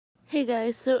Hey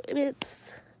guys, so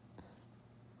it's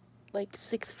like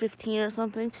 6:15 or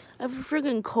something. I have a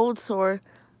freaking cold sore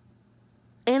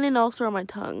and an ulcer on my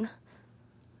tongue.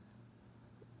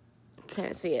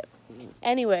 Can't see it.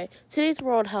 Anyway, today's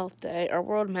World Health Day, or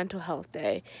World Mental Health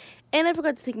Day, and I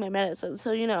forgot to take my medicine,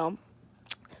 so you know,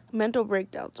 mental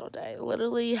breakdowns all day.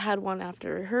 Literally had one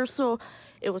after rehearsal.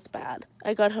 It was bad.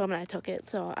 I got home and I took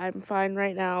it, so I'm fine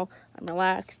right now. I'm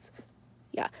relaxed.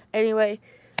 Yeah, anyway,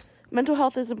 mental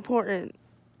health is important.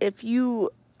 If you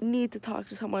need to talk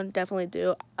to someone, definitely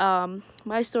do.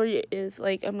 My story is,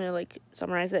 like, I'm gonna, like,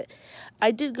 summarize it.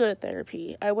 I did go to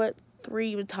therapy. I went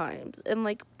 3 times, and,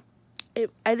 like,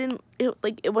 it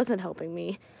wasn't helping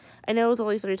me. I know it was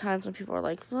only 3 times, and people are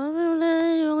like, well,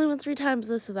 you only went 3 times,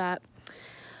 this or that.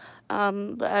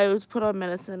 But I was put on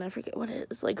medicine. I forget what it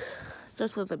is. Like, it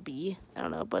starts with a B. I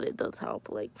don't know, but it does help,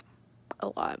 like, a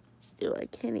lot. Ew, I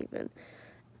can't even.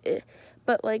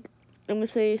 But, like, I'm gonna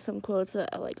say some quotes that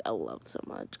I love so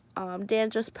much. Dan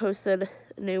just posted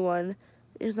a new one.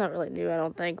 It's not really new, I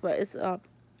don't think, but it's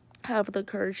have the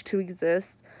courage to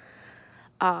exist.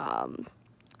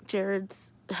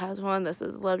 Jared's has one that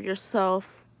says love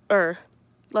yourself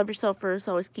first,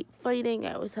 always keep fighting.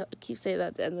 I always keep saying that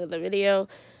at the end of the video.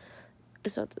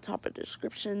 It's at the top of the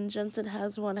description. Jensen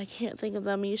has one. I can't think of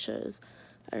them. Misha's.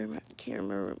 I can't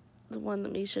remember the one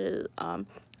that Misha is. I want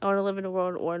to live in a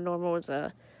world where normal is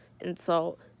a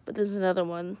insult. But there's another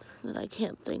one that I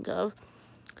can't think of.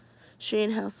 Shane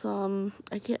has some.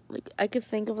 I could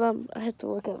think of them. I have to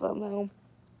look at them though.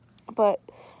 But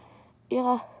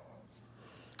yeah.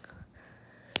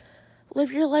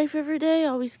 Live your life every day.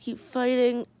 Always keep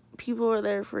fighting. People are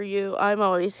there for you. I'm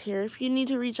always here. If you need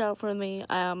to reach out for me,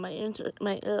 my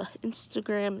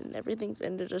Instagram and everything's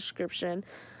in the description.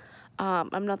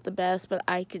 I'm not the best, but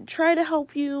I can try to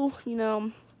help you. You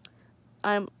know,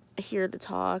 I'm here to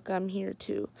talk. I'm here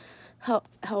to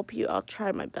help you. I'll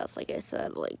try my best. Like I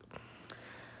said, like,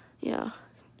 yeah,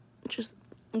 just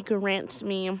you can rant to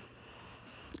me.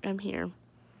 I'm here.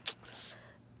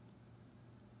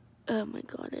 Oh my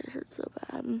god, it hurts so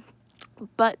bad.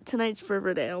 But tonight's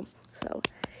Riverdale, so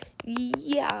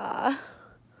yeah.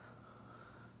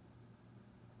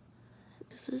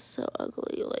 This is so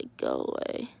ugly. Like, go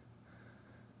away.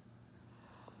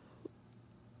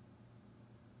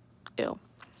 Ew.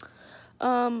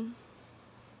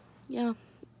 Yeah,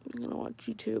 I'm gonna watch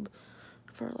YouTube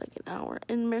for like an hour,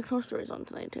 and American Horror Story's on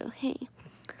tonight too. Hey.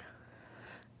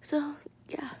 So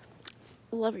yeah.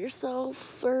 Love yourself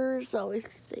first. Always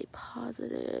stay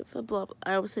positive.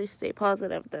 I always say stay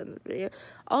positive at the end of the video.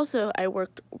 Also, I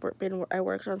worked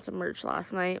on some merch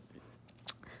last night.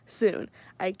 Soon.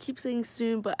 I keep saying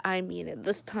soon, but I mean it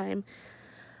this time.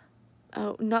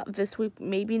 Not this week.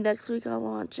 Maybe next week I'll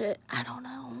launch it. I don't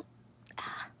know.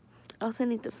 I also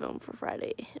need to film for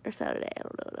Friday or Saturday. I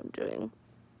don't know what I'm doing.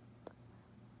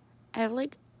 I have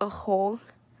like a hole.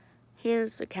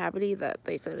 Here's the cavity that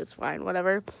they said is fine.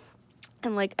 Whatever.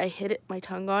 And, like, I hit my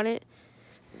tongue on it,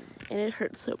 and it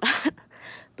hurts so bad.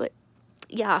 But,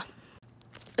 yeah.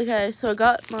 Okay, so I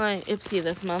got my Ipsy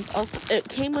this month. Also, it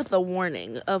came with a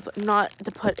warning of not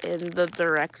to put in the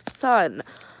direct sun.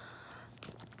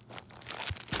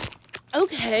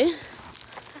 Okay.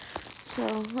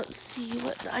 So, let's see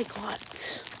what I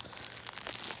got.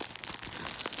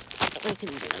 I can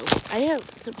do. I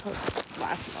have to post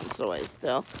last month's away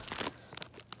still.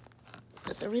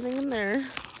 There's everything in there.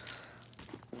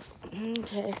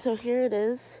 Okay, so here it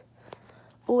is.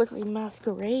 Oh, it's like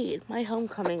Masquerade. My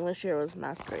homecoming this year was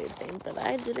Masquerade themed, but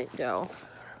I didn't go.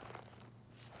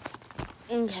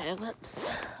 Okay, let's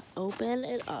open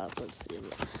it up. Let's see.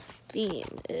 The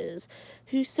theme is,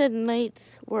 who said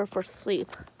nights were for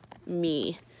sleep?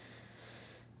 Me.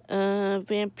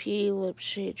 Vampy, lip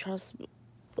shade, trust me.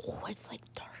 Oh, it's like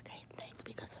dark, I think,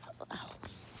 because of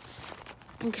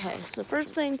Halloween. Okay, so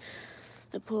first thing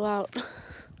I pull out.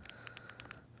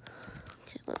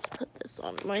 Let's put this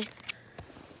on my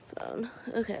phone.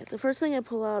 Okay, the first thing I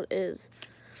pull out is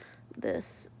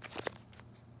this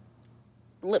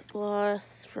lip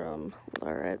gloss from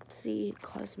Legacies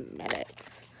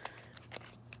Cosmetics.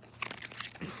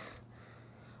 Oh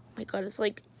my god, it's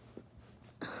like...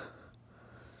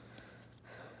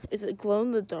 Is it glow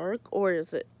in the dark or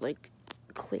is it like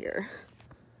clear?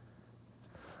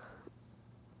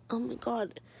 Oh my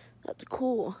god, that's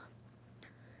cool.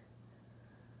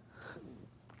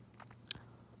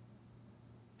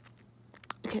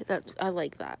 Okay, I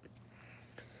like that.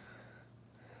 I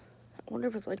wonder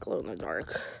if it's like glow in the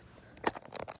dark.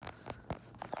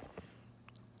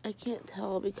 I can't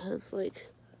tell because, like,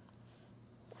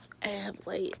 I have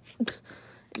light.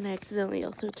 And I accidentally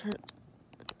also turned...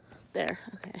 There,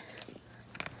 okay.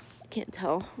 can't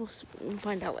tell. We'll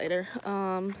find out later.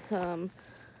 Some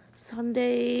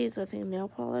Sundays, I think nail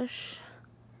polish.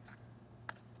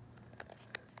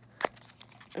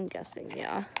 I'm guessing,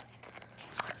 yeah.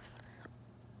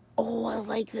 Oh, I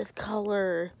like this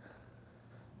color.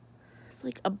 It's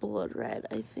like a blood red.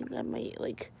 I think I might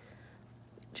like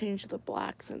change the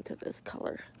blacks into this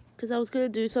color. Because I was going to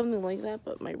do something like that,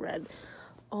 but my red.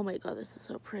 Oh my god, this is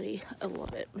so pretty. I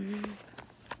love it.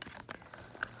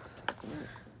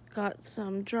 Got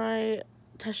some dry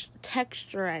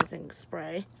texturizing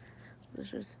spray.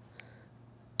 This is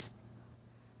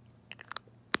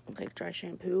like dry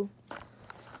shampoo.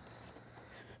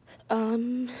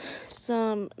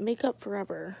 Some Makeup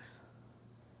Forever.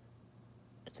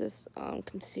 It's this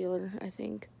concealer, I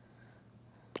think.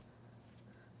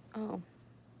 Oh.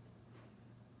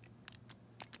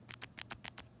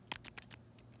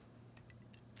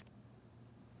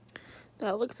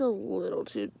 That looks a little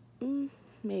too,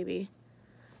 maybe.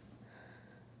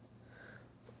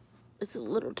 It's a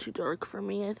little too dark for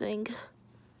me, I think.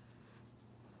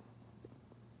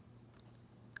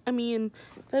 I mean,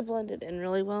 if I blend it in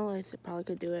really well, I probably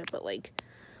could do it, but like,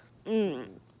 I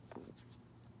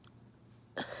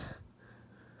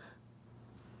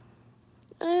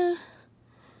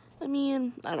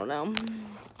mean, I don't know.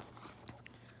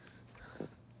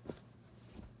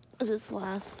 Is this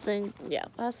last thing? Yeah,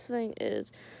 last thing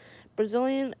is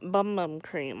Brazilian Bum Bum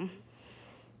Cream.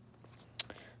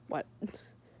 What?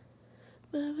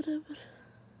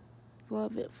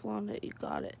 Love it, flaunt it, you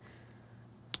got it.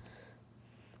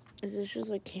 Is this just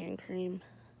like hand cream?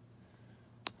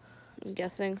 I'm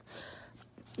guessing.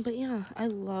 But yeah, I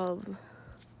love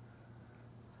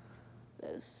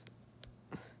this.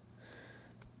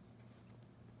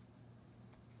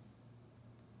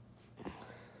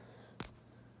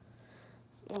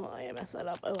 Well, I messed that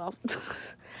up. Oh well.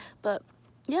 But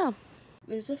yeah,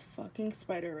 there's a fucking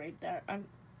spider right there.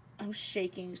 I'm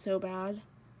shaking so bad.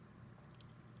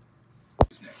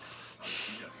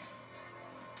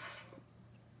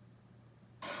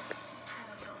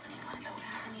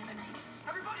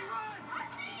 Everybody run!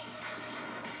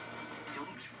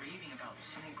 Dylan was raving about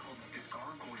something called the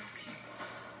gargoyle king.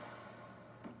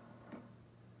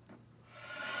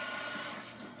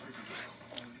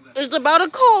 It's about a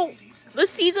cult. The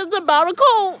season's about a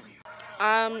cult.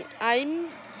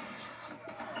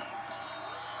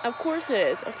 Of course it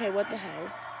is. Okay, what the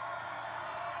hell?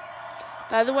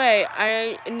 By the way,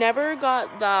 I never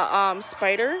got the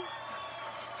spider.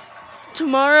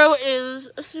 Tomorrow is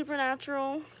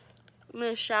Supernatural. I'm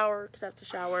gonna shower because I have to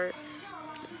shower.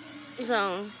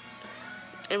 So,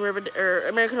 in Riverdale or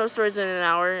American Horror Stories in an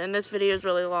hour, and this video is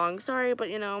really long. Sorry, but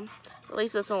you know, at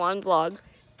least it's a long vlog.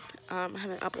 I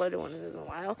haven't uploaded one in a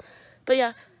while, but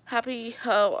yeah, happy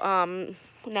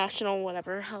National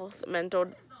whatever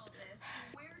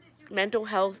mental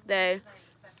health day.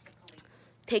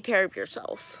 Take care of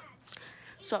yourself.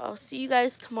 So I'll see you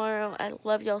guys tomorrow. I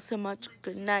love y'all so much.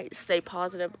 Good night. Stay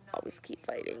positive. Always keep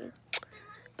fighting.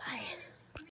 Bye.